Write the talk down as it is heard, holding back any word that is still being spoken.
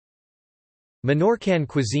Menorcan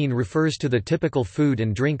cuisine refers to the typical food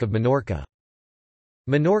and drink of Menorca.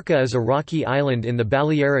 Menorca is a rocky island in the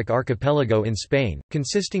Balearic Archipelago in Spain,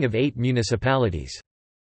 consisting of 8 municipalities.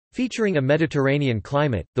 Featuring a Mediterranean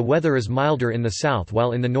climate, the weather is milder in the south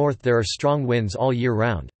while in the north there are strong winds all year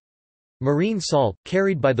round. Marine salt,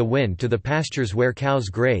 carried by the wind to the pastures where cows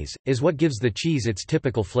graze, is what gives the cheese its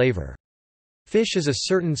typical flavor. Fish is a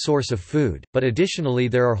certain source of food, but additionally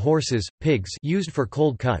there are horses, pigs used for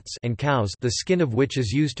cold cuts and cows, the skin of which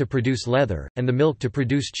is used to produce leather, and the milk to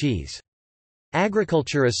produce cheese.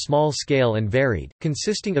 Agriculture is small-scale and varied,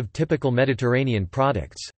 consisting of typical Mediterranean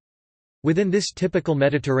products. Within this typical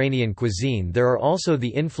Mediterranean cuisine there are also the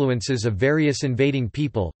influences of various invading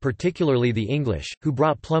people, particularly the English, who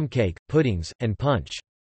brought plum cake, puddings, and punch.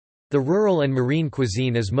 The rural and marine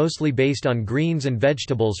cuisine is mostly based on greens and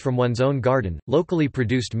vegetables from one's own garden, locally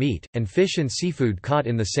produced meat, and fish and seafood caught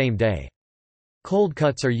in the same day. Cold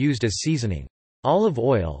cuts are used as seasoning. Olive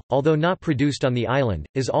oil, although not produced on the island,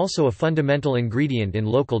 is also a fundamental ingredient in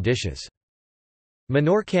local dishes.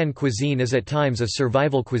 Menorcan cuisine is at times a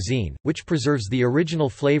survival cuisine, which preserves the original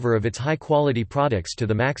flavor of its high-quality products to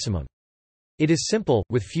the maximum. It is simple,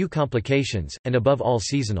 with few complications, and above all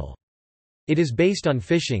seasonal. It is based on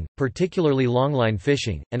fishing, particularly longline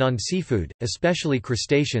fishing, and on seafood, especially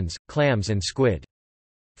crustaceans, clams and squid.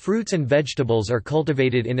 Fruits and vegetables are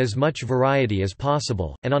cultivated in as much variety as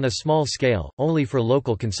possible, and on a small scale, only for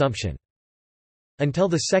local consumption. Until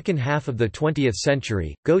the second half of the 20th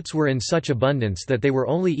century, goats were in such abundance that they were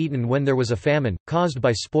only eaten when there was a famine, caused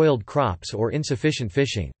by spoiled crops or insufficient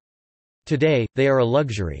fishing. Today, they are a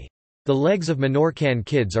luxury. The legs of Menorcan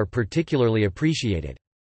kids are particularly appreciated.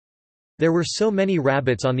 There were so many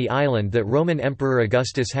rabbits on the island that Roman Emperor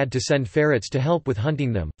Augustus had to send ferrets to help with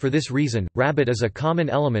hunting them. For this reason, rabbit is a common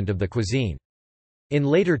element of the cuisine. In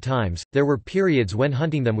later times, there were periods when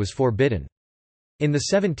hunting them was forbidden. In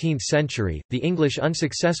the 17th century, the English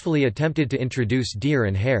unsuccessfully attempted to introduce deer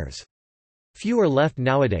and hares. Few are left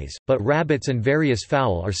nowadays, but rabbits and various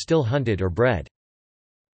fowl are still hunted or bred.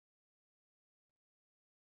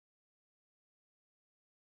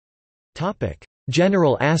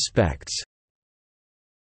 General aspects.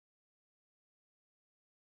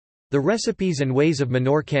 The recipes and ways of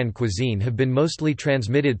Menorcan cuisine have been mostly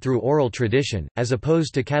transmitted through oral tradition, as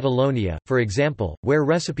opposed to Catalonia, for example, where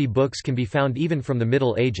recipe books can be found even from the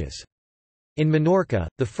Middle Ages. In Menorca,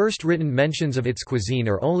 the first written mentions of its cuisine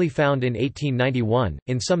are only found in 1891,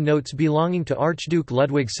 in some notes belonging to Archduke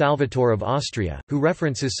Ludwig Salvator of Austria, who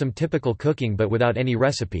references some typical cooking but without any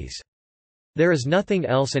recipes. There is nothing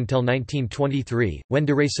else until 1923, when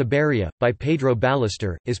De Re Siberia, by Pedro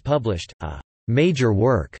Ballester, is published, a major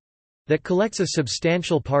work that collects a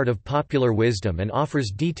substantial part of popular wisdom and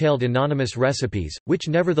offers detailed anonymous recipes, which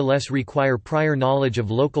nevertheless require prior knowledge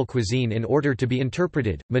of local cuisine in order to be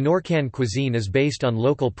interpreted. Menorcan cuisine is based on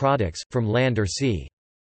local products, from land or sea.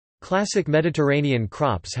 Classic Mediterranean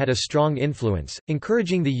crops had a strong influence,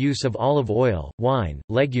 encouraging the use of olive oil, wine,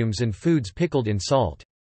 legumes and foods pickled in salt.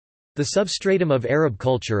 The substratum of Arab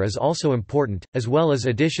culture is also important, as well as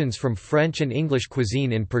additions from French and English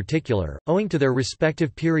cuisine in particular, owing to their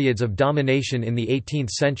respective periods of domination in the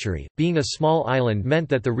 18th century. Being a small island meant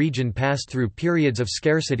that the region passed through periods of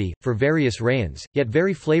scarcity, for various rains, yet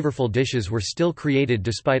very flavorful dishes were still created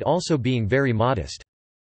despite also being very modest.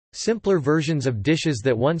 Simpler versions of dishes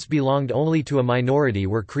that once belonged only to a minority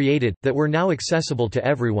were created, that were now accessible to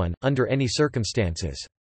everyone, under any circumstances.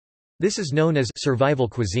 This is known as survival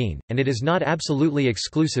cuisine, and it is not absolutely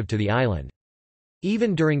exclusive to the island.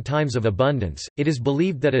 Even during times of abundance, it is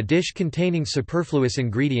believed that a dish containing superfluous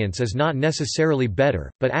ingredients is not necessarily better,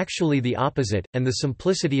 but actually the opposite, and the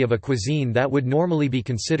simplicity of a cuisine that would normally be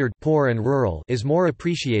considered poor and rural is more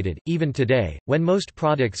appreciated. Even today, when most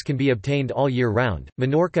products can be obtained all year round,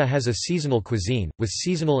 Menorca has a seasonal cuisine, with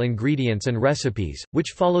seasonal ingredients and recipes,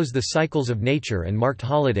 which follows the cycles of nature and marked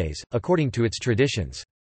holidays, according to its traditions.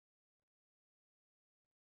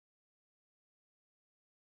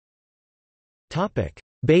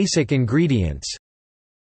 Basic ingredients.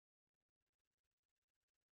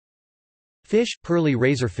 Fish, pearly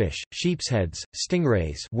razorfish, sheepsheads,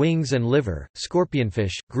 stingrays, wings and liver,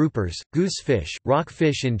 scorpionfish, groupers, goosefish,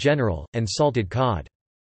 rockfish in general, and salted cod.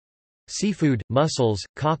 Seafood, mussels,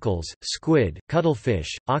 cockles, squid,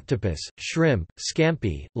 cuttlefish, octopus, shrimp,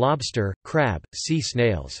 scampi, lobster, crab, sea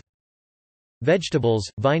snails. Vegetables,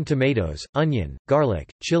 vine tomatoes, onion, garlic,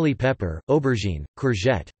 chili pepper, aubergine,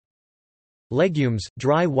 courgette. Legumes,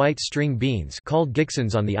 dry white string beans called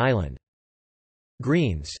gixons on the island.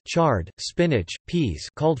 Greens, chard, spinach, peas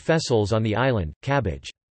called fessoles on the island,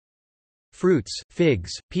 cabbage. Fruits: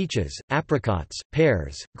 figs, peaches, apricots,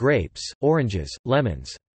 pears, grapes, oranges,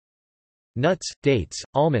 lemons. Nuts: dates,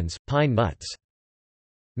 almonds, pine nuts.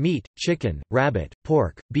 Meat: chicken, rabbit,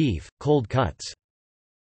 pork, beef, cold cuts.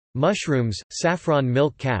 Mushrooms: saffron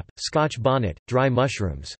milk cap, Scotch bonnet, dry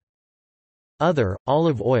mushrooms. Other: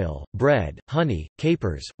 olive oil, bread, honey,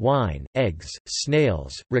 capers, wine, eggs,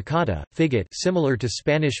 snails, ricotta, figget similar to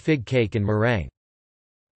Spanish fig cake and meringue.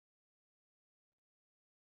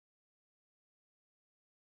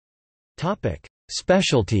 Topic: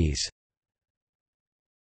 Specialties.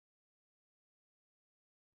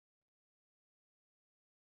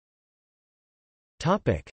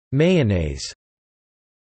 Topic: Mayonnaise.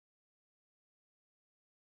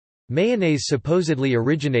 Mayonnaise supposedly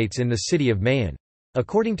originates in the city of Mahón.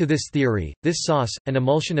 According to this theory, this sauce, an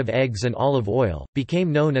emulsion of eggs and olive oil,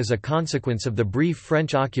 became known as a consequence of the brief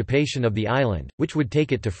French occupation of the island, which would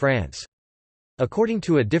take it to France. According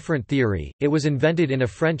to a different theory, it was invented in a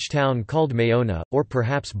French town called Mayonna, or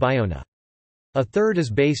perhaps Bayona. A third is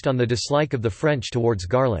based on the dislike of the French towards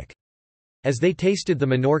garlic. As they tasted the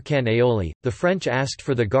Menorcan aioli, the French asked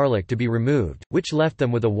for the garlic to be removed, which left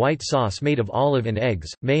them with a white sauce made of olive and eggs,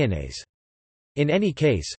 mayonnaise. In any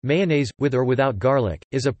case, mayonnaise, with or without garlic,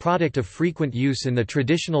 is a product of frequent use in the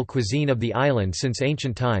traditional cuisine of the island since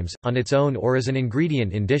ancient times, on its own or as an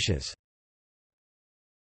ingredient in dishes.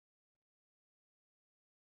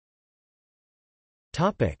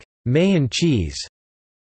 Mahón cheese.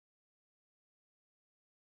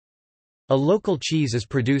 A local cheese is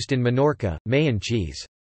produced in Menorca, Mahón cheese.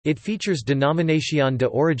 It features Denominación de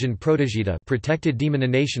Origen Protegida, protected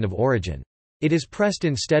denomination of origin. It is pressed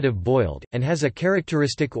instead of boiled, and has a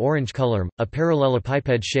characteristic orange color, a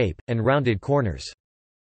parallelepiped shape, and rounded corners.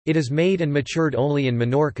 It is made and matured only in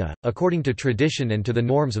Menorca, according to tradition and to the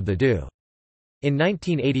norms of the DU. In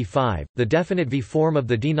 1985, the definite V form of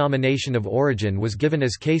the denomination of origin was given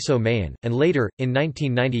as Queso Mahón, and later, in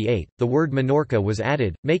 1998, the word Menorca was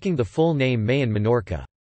added, making the full name Mahón Menorca.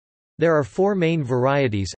 There are 4 main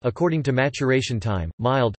varieties, according to maturation time: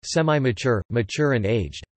 mild, semi-mature, mature and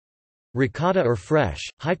aged. Ricotta or fresh,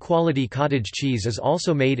 high-quality cottage cheese is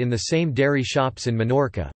also made in the same dairy shops in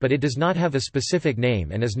Menorca, but it does not have a specific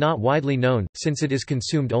name and is not widely known, since it is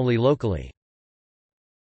consumed only locally.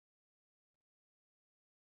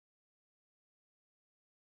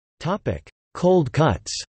 Cold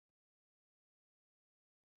cuts.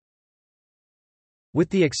 With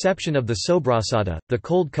the exception of the sobrassada, the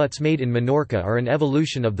cold cuts made in Menorca are an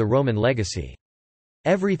evolution of the Roman legacy.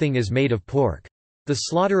 Everything is made of pork. The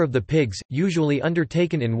slaughter of the pigs, usually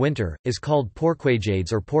undertaken in winter, is called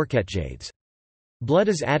porquejades or porquetjades. Blood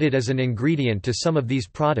is added as an ingredient to some of these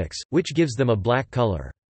products, which gives them a black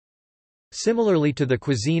color. Similarly to the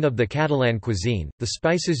cuisine of the Catalan cuisine, the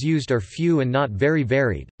spices used are few and not very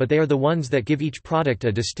varied, but they are the ones that give each product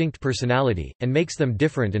a distinct personality, and makes them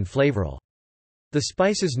different and flavorful. The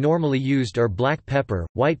spices normally used are black pepper,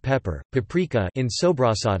 white pepper, paprika in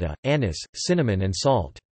sobrassada, anise, cinnamon and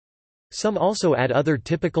salt. Some also add other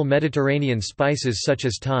typical Mediterranean spices such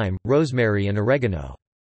as thyme, rosemary and oregano.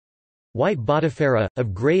 White botifarra,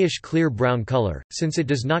 of grayish-clear brown color, since it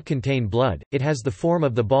does not contain blood, it has the form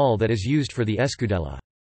of the ball that is used for the escudella.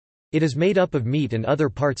 It is made up of meat and other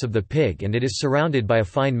parts of the pig and it is surrounded by a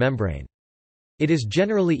fine membrane. It is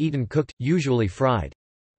generally eaten cooked, usually fried.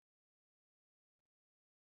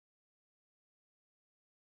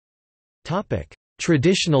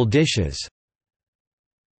 Traditional dishes.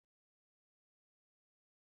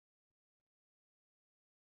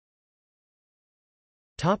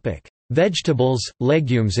 Vegetables,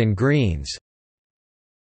 legumes and greens.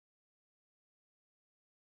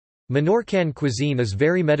 Menorcan cuisine is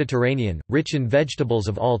very Mediterranean, rich in vegetables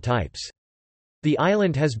of all types. The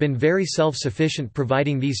island has been very self-sufficient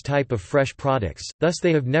providing these type of fresh products, thus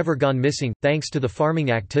they have never gone missing, thanks to the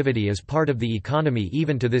farming activity as part of the economy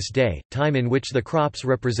even to this day, time in which the crops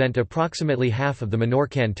represent approximately half of the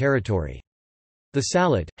Menorcan territory. The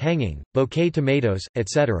salad, hanging, bouquet tomatoes,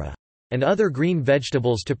 etc. and other green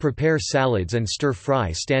vegetables to prepare salads and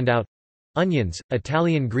stir-fry stand out. Onions,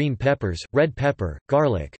 Italian green peppers, red pepper,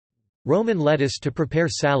 garlic, Roman lettuce to prepare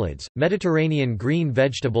salads, Mediterranean green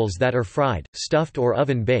vegetables that are fried, stuffed or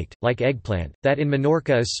oven-baked, like eggplant, that in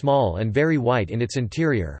Menorca is small and very white in its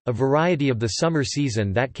interior, a variety of the summer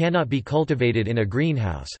season that cannot be cultivated in a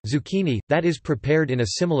greenhouse, zucchini, that is prepared in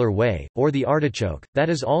a similar way, or the artichoke, that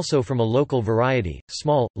is also from a local variety,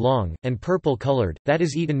 small, long, and purple-colored, that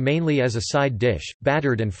is eaten mainly as a side dish,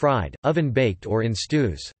 battered and fried, oven-baked or in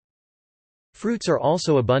stews. Fruits are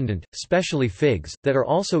also abundant, especially figs, that are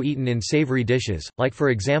also eaten in savory dishes, like for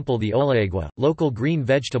example the olaegua. Local green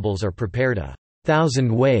vegetables are prepared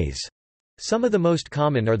 1,000 ways. Some of the most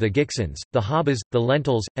common are the gixins, the habas, the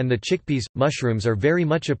lentils, and the chickpeas. Mushrooms are very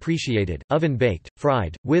much appreciated, oven-baked,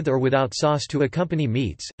 fried, with or without sauce to accompany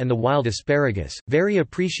meats, and the wild asparagus, very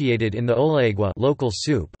appreciated in the olaegua local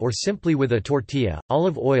soup or simply with a tortilla.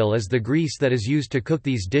 Olive oil is the grease that is used to cook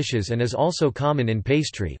these dishes and is also common in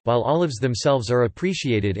pastry, while olives themselves are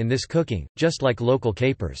appreciated in this cooking, just like local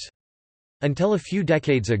capers. Until a few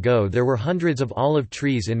decades ago there were hundreds of olive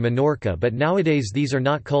trees in Menorca, but nowadays these are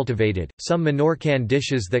not cultivated. Some Menorcan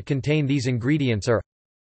dishes that contain these ingredients are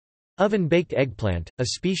oven-baked eggplant. A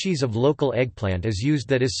species of local eggplant is used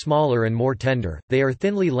that is smaller and more tender. They are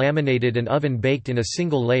thinly laminated and oven-baked in a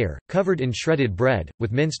single layer, covered in shredded bread,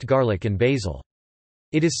 with minced garlic and basil.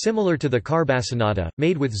 It is similar to the carbasonata,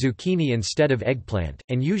 made with zucchini instead of eggplant,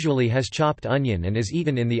 and usually has chopped onion and is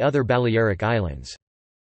eaten in the other Balearic Islands.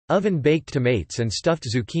 Oven-baked tomatoes and stuffed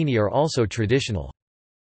zucchini are also traditional.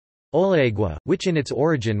 Olaegua, which in its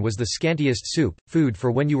origin was the scantiest soup, food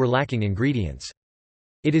for when you were lacking ingredients.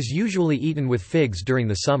 It is usually eaten with figs during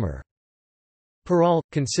the summer. Peral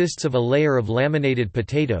consists of a layer of laminated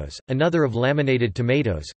potatoes, another of laminated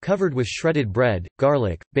tomatoes, covered with shredded bread,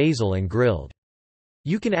 garlic, basil and grilled.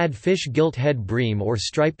 You can add fish gilt head bream or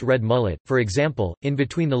striped red mullet, for example, in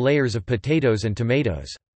between the layers of potatoes and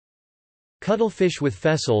tomatoes. Cuttlefish with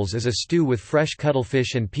fessoles is a stew with fresh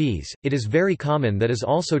cuttlefish and peas. It is very common that is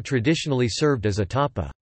also traditionally served as a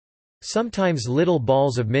tapa. Sometimes little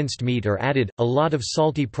balls of minced meat are added. A lot of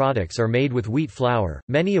salty products are made with wheat flour,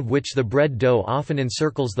 many of which the bread dough often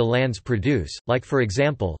encircles the lands produce, like for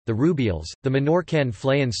example, the rubials, the Menorcan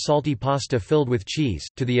flayans salty pasta filled with cheese,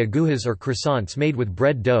 to the agujas or croissants made with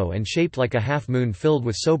bread dough and shaped like a half moon filled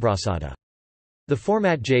with sobrassada. The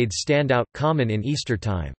format jades stand out, common in Easter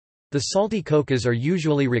time. The salty cocas are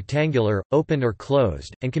usually rectangular, open or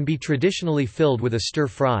closed, and can be traditionally filled with a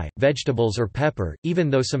stir-fry, vegetables or pepper, even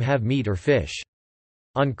though some have meat or fish.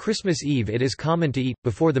 On Christmas Eve it is common to eat,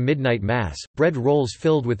 before the midnight mass, bread rolls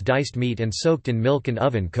filled with diced meat and soaked in milk and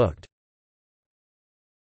oven-cooked.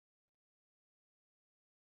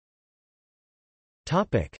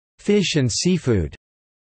 Fish and seafood.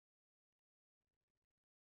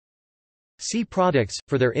 Sea products,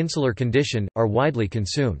 for their insular condition, are widely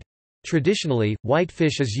consumed. Traditionally, white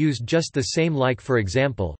fish is used just the same, like for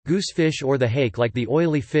example, goosefish or the hake, like the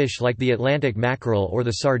oily fish like the Atlantic mackerel or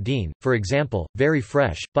the sardine, for example, very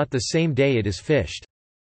fresh, bought the same day it is fished.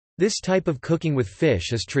 This type of cooking with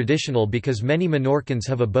fish is traditional because many Menorcans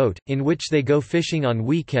have a boat, in which they go fishing on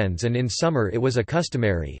weekends, and in summer it was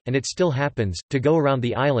customary, and it still happens, to go around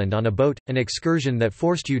the island on a boat, an excursion that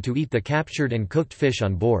forced you to eat the captured and cooked fish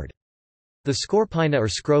on board. The scorpina or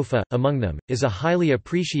scrofa, among them, is a highly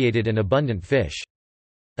appreciated and abundant fish.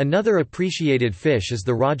 Another appreciated fish is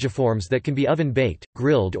the rajiforms that can be oven-baked,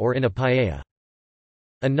 grilled or in a paella.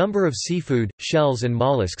 A number of seafood, shells and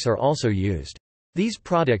mollusks are also used. These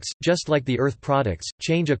products, just like the earth products,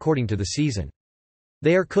 change according to the season.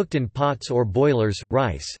 They are cooked in pots or boilers,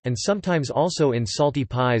 rice, and sometimes also in salty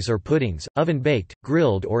pies or puddings, oven-baked,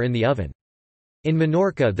 grilled or in the oven. In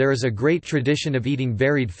Menorca there is a great tradition of eating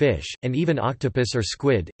varied fish, and even octopus or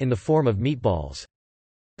squid, in the form of meatballs.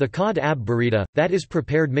 The cod ab burrita, that is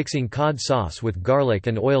prepared mixing cod sauce with garlic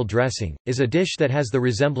and oil dressing, is a dish that has the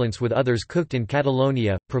resemblance with others cooked in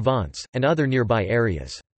Catalonia, Provence, and other nearby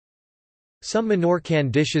areas. Some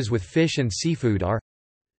Menorcan dishes with fish and seafood are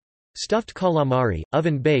stuffed calamari,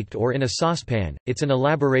 oven-baked or in a saucepan. It's an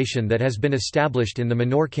elaboration that has been established in the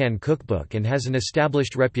Menorcan cookbook and has an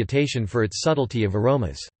established reputation for its subtlety of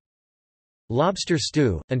aromas. Lobster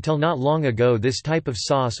stew. Until not long ago this type of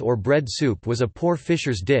sauce or bread soup was a poor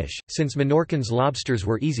fisher's dish, since Menorcans' lobsters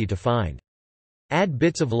were easy to find. Add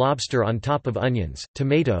bits of lobster on top of onions,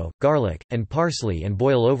 tomato, garlic, and parsley and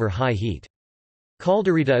boil over high heat.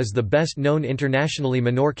 Calderita is the best-known internationally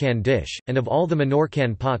Menorcan dish, and of all the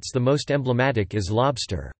Menorcan pots the most emblematic is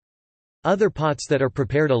lobster. Other pots that are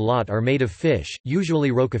prepared a lot are made of fish,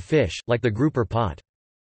 usually roca fish, like the grouper pot.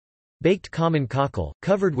 Baked common cockle,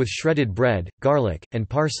 covered with shredded bread, garlic, and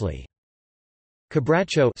parsley.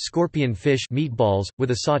 Cabracho, scorpion fish meatballs,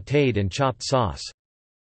 with a sautéed and chopped sauce.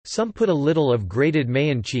 Some put a little of grated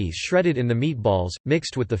Mahón cheese shredded in the meatballs,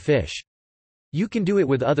 mixed with the fish. You can do it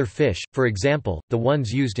with other fish, for example, the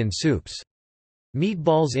ones used in soups.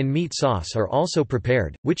 Meatballs in meat sauce are also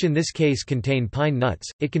prepared, which in this case contain pine nuts.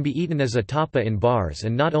 It can be eaten as a tapa in bars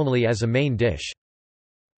and not only as a main dish.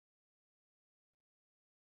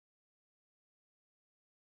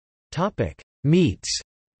 Meats.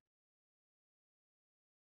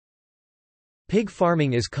 Pig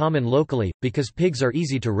farming is common locally, because pigs are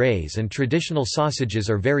easy to raise and traditional sausages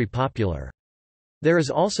are very popular. There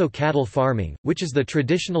is also cattle farming, which is the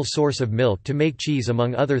traditional source of milk to make cheese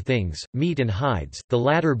among other things, meat and hides, the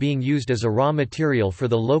latter being used as a raw material for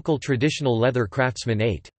the local traditional leather craftsman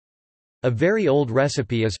ate. A very old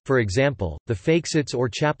recipe is, for example, the fakesits or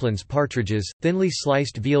chaplain's partridges, thinly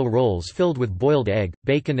sliced veal rolls filled with boiled egg,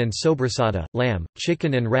 bacon and sobrasada, lamb,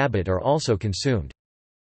 chicken and rabbit are also consumed.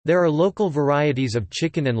 There are local varieties of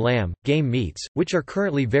chicken and lamb. Game meats, which are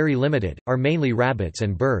currently very limited, are mainly rabbits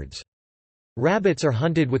and birds. Rabbits are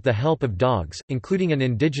hunted with the help of dogs, including an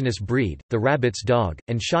indigenous breed, the rabbit's dog,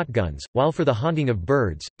 and shotguns, while for the hunting of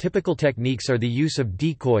birds, typical techniques are the use of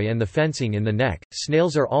decoy and the fencing in the neck.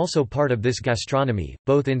 Snails are also part of this gastronomy,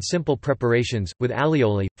 both in simple preparations, with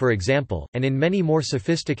alioli, for example, and in many more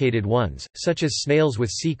sophisticated ones, such as snails with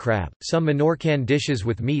sea crab. Some Menorcan dishes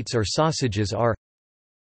with meats or sausages are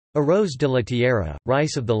arroz de la tierra,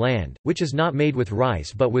 rice of the land, which is not made with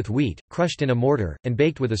rice but with wheat, crushed in a mortar, and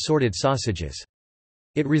baked with assorted sausages.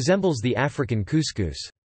 It resembles the African couscous.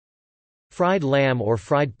 Fried lamb or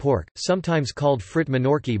fried pork, sometimes called frit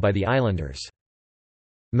menorchi by the islanders.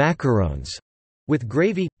 Macarons, with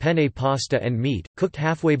gravy, penne pasta and meat, cooked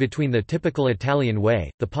halfway between the typical Italian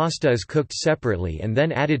way. The pasta is cooked separately and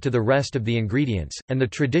then added to the rest of the ingredients, and the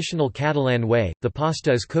traditional Catalan way, the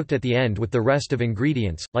pasta is cooked at the end with the rest of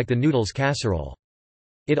ingredients, like the noodles casserole.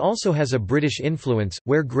 It also has a British influence,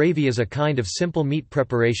 where gravy is a kind of simple meat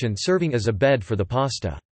preparation serving as a bed for the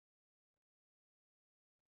pasta.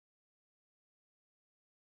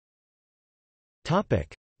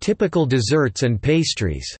 Typical desserts and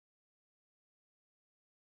pastries.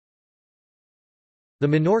 The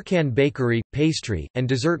Menorcan bakery, pastry, and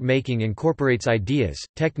dessert making incorporates ideas,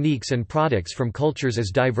 techniques and products from cultures as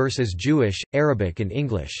diverse as Jewish, Arabic and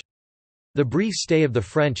English. The brief stay of the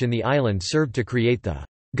French in the island served to create the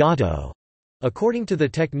gâteau, according to the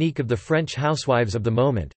technique of the French housewives of the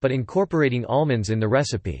moment, but incorporating almonds in the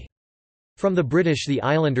recipe. From the British the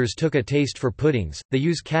islanders took a taste for puddings, they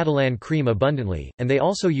use Catalan cream abundantly, and they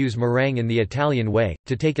also use meringue in the Italian way,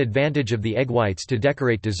 to take advantage of the egg whites to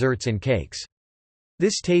decorate desserts and cakes.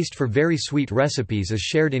 This taste for very sweet recipes is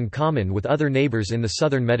shared in common with other neighbors in the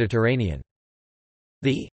southern Mediterranean.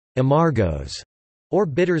 The amargos, or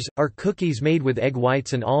bitters, are cookies made with egg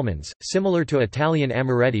whites and almonds, similar to Italian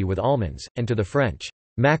amaretti with almonds, and to the French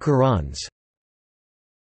macarons.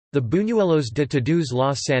 The buñuelos de Todos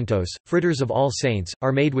los Santos, fritters of All Saints,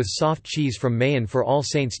 are made with soft cheese from Mahón for All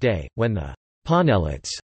Saints' Day, when the panellets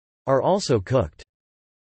are also cooked.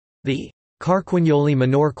 The carquignoli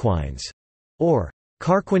menorquins, or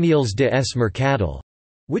carquinyols de es mercadal,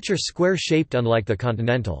 which are square-shaped unlike the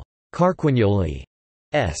continental carquignoli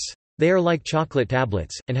s. They are like chocolate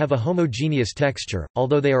tablets, and have a homogeneous texture,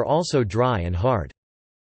 although they are also dry and hard.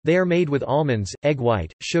 They are made with almonds, egg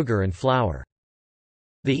white, sugar and flour.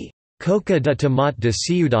 The coca de tomate de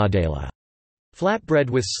Ciudadela, flatbread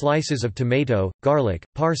with slices of tomato, garlic,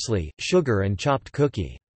 parsley, sugar and chopped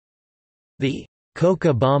cookie. The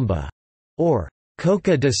coca bamba, or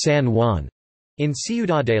coca de San Juan, in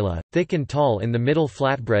Ciudadela, thick and tall in the middle,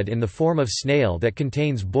 flatbread in the form of snail that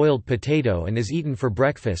contains boiled potato and is eaten for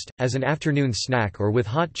breakfast, as an afternoon snack or with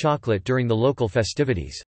hot chocolate during the local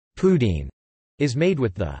festivities. Poutine is made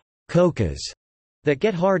with the cocas that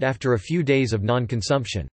get hard after a few days of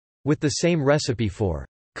non-consumption. With the same recipe for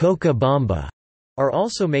coca bamba are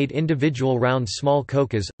also made individual round small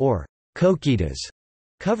cocas, or coquitas,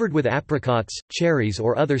 covered with apricots, cherries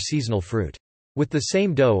or other seasonal fruit. With the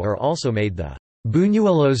same dough are also made the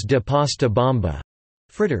buñuelos de pasta bamba,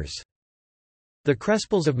 fritters. The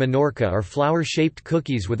crespels of Menorca are flower-shaped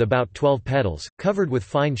cookies with about 12 petals, covered with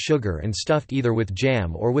fine sugar and stuffed either with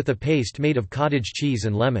jam or with a paste made of cottage cheese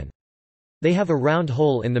and lemon. They have a round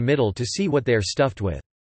hole in the middle to see what they are stuffed with.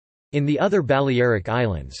 In the other Balearic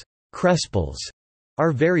Islands, crespels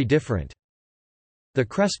are very different. The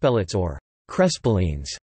crespellets or crespellines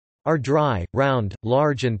are dry, round,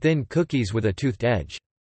 large and thin cookies with a toothed edge.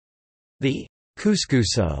 The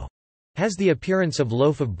couscouso has the appearance of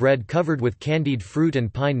loaf of bread covered with candied fruit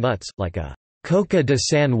and pine nuts, like a coca de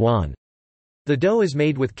San Juan. The dough is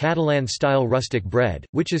made with Catalan-style rustic bread,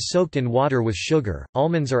 which is soaked in water with sugar,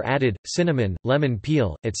 almonds are added, cinnamon, lemon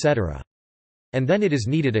peel, etc. And then it is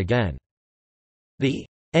kneaded again. The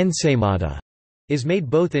ensaimada is made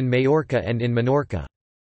both in Majorca and in Menorca.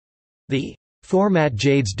 The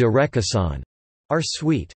formatjades de requesón are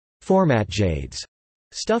sweet formatjades,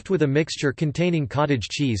 stuffed with a mixture containing cottage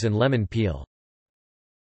cheese and lemon peel.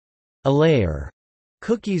 Alayer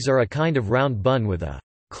cookies are a kind of round bun with a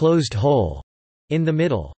closed hole in the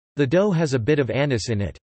middle. The dough has a bit of anise in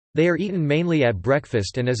it. They are eaten mainly at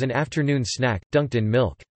breakfast and as an afternoon snack, dunked in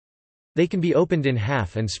milk. They can be opened in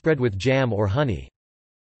half and spread with jam or honey.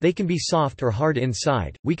 They can be soft or hard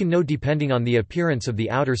inside, we can know depending on the appearance of the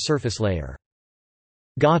outer surface layer.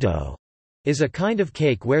 Gâteau is a kind of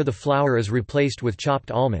cake where the flour is replaced with chopped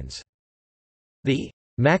almonds. The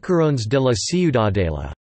macarons de la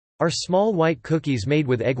ciudadela are small white cookies made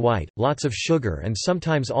with egg white, lots of sugar and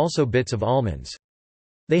sometimes also bits of almonds.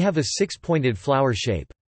 They have a six-pointed flower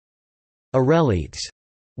shape. Arrelides,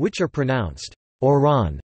 which are pronounced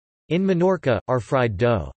oran in Menorca, are fried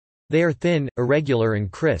dough. They are thin, irregular and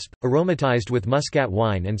crisp, aromatized with muscat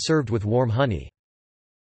wine and served with warm honey.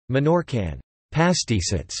 Menorcan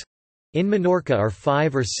pastries in Menorca are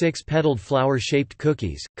 5 or 6 petaled flower-shaped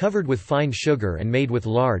cookies, covered with fine sugar and made with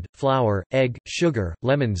lard, flour, egg, sugar,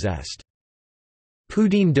 lemon zest.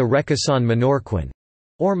 Pudín de requesón menorquin,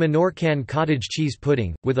 or Menorcan cottage cheese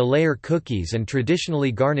pudding, with a layer cookies and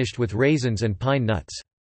traditionally garnished with raisins and pine nuts.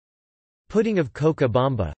 Pudding of coca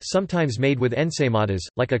bamba, sometimes made with ensaimadas,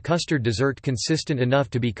 like a custard dessert consistent enough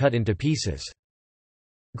to be cut into pieces.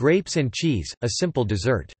 Grapes and cheese, a simple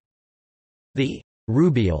dessert. The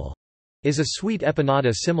rubial is a sweet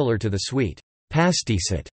empanada similar to the sweet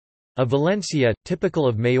pastisset of Valencia, typical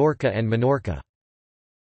of Majorca and Menorca.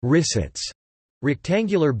 Rissets,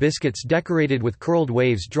 rectangular biscuits decorated with curled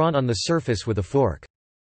waves drawn on the surface with a fork.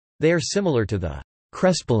 They are similar to the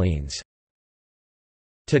crespolines.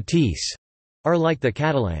 Tatis are like the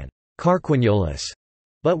Catalan carquinyoles,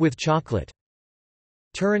 but with chocolate.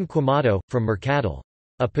 Turin quemado, from Mercadal,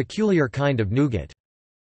 a peculiar kind of nougat.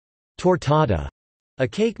 Tortada, a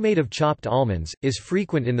cake made of chopped almonds, is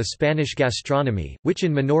frequent in the Spanish gastronomy, which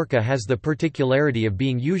in Menorca has the particularity of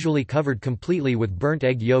being usually covered completely with burnt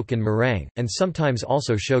egg yolk and meringue, and sometimes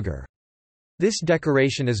also sugar. This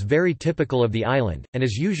decoration is very typical of the island, and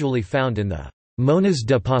is usually found in the mones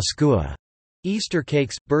de Pascua, Easter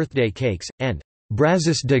cakes, birthday cakes, and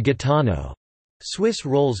brazos de gitano, Swiss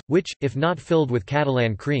rolls, which, if not filled with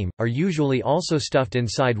Catalan cream, are usually also stuffed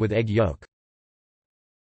inside with egg yolk.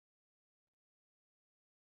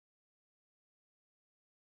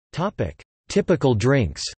 Typical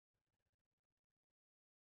drinks.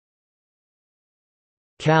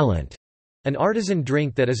 Calent, an artisan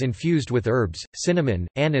drink that is infused with herbs, cinnamon,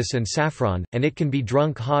 anise and saffron, and it can be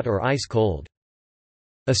drunk hot or ice cold.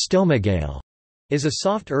 Estomagale is a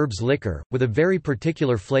soft herbs liquor, with a very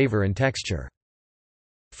particular flavor and texture.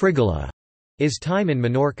 Frigola is thyme in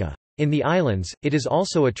Menorca. In the islands, it is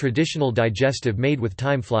also a traditional digestive made with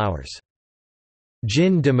thyme flowers.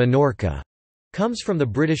 Gin de Menorca comes from the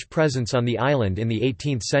British presence on the island in the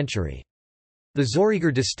 18th century. The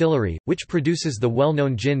Zorigar distillery, which produces the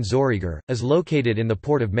well-known gin Zorigar, is located in the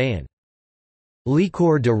port of Mahón.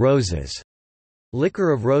 Liqueur de roses,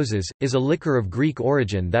 liquor of roses, is a liquor of Greek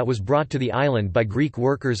origin that was brought to the island by Greek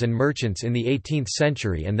workers and merchants in the 18th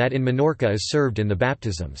century and that in Menorca is served in the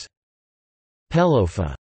baptisms.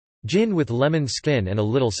 Pelofa, gin with lemon skin and a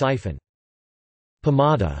little siphon.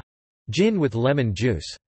 Pomada, gin with lemon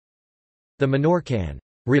juice. The Menorcan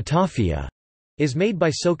ratafia is made by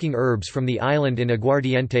soaking herbs from the island in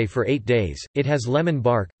aguardiente for 8 days. It has lemon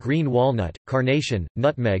bark, green walnut, carnation,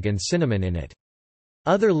 nutmeg and cinnamon in it.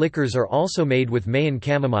 Other liquors are also made with Mayan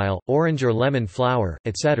chamomile, orange or lemon flower,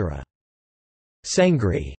 etc.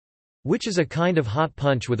 Sangri, which is a kind of hot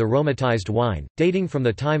punch with aromatized wine, dating from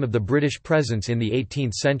the time of the British presence in the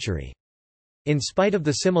 18th century. In spite of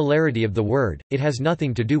the similarity of the word, it has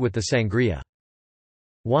nothing to do with the sangria.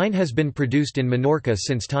 Wine has been produced in Menorca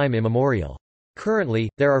since time immemorial. Currently,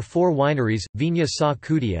 there are 4 wineries, Viña Sa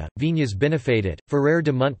Cudia, Viñas Benefedet, Ferrer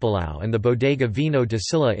de Montpalau and the Bodega Vino de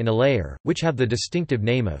Silla in Alayer, which have the distinctive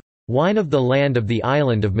name of "Wine of the Land of the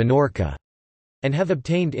Island of Menorca", and have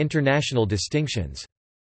obtained international distinctions.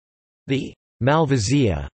 The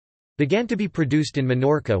Malvasia began to be produced in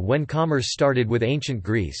Menorca when commerce started with ancient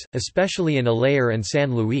Greece, especially in Alayer and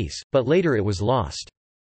San Luis, but later it was lost.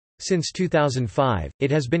 Since 2005,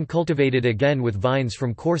 it has been cultivated again with vines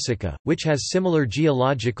from Corsica, which has similar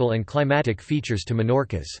geological and climatic features to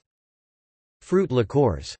Menorca's. Fruit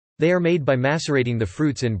liqueurs. They are made by macerating the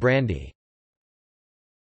fruits in brandy.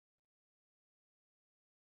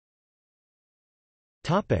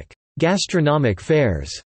 Gastronomic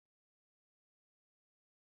fairs.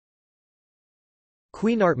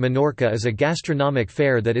 Cuisine of Menorca is a gastronomic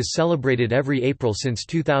fair that is celebrated every April since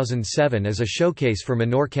 2007 as a showcase for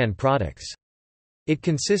Menorcan products. It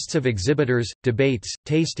consists of exhibitors, debates,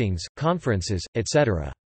 tastings, conferences,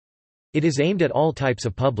 etc. It is aimed at all types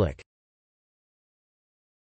of public.